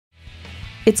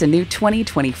It's a new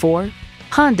 2024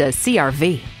 Honda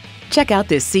CR-V. Check out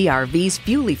this CR-V's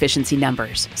fuel efficiency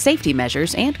numbers, safety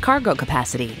measures, and cargo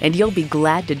capacity, and you'll be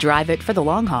glad to drive it for the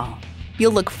long haul.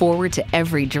 You'll look forward to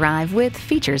every drive with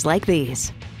features like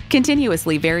these: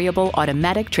 continuously variable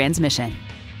automatic transmission,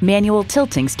 manual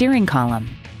tilting steering column,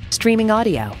 streaming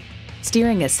audio,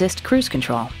 steering assist cruise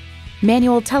control,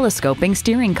 manual telescoping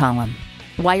steering column,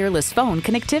 wireless phone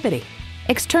connectivity,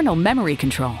 external memory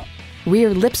control, rear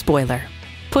lip spoiler,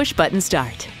 push-button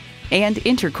start, and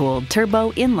intercooled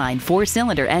turbo inline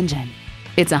 4-cylinder engine.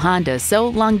 It's a Honda, so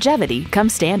longevity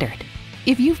comes standard.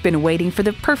 If you've been waiting for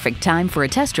the perfect time for a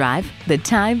test drive, the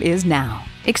time is now.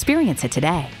 Experience it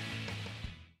today.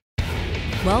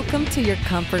 Welcome to your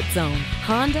comfort zone.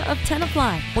 Honda of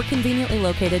Tenafly. We're conveniently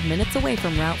located minutes away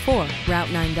from Route 4, Route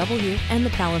 9W, and the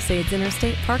Palisades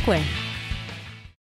Interstate Parkway.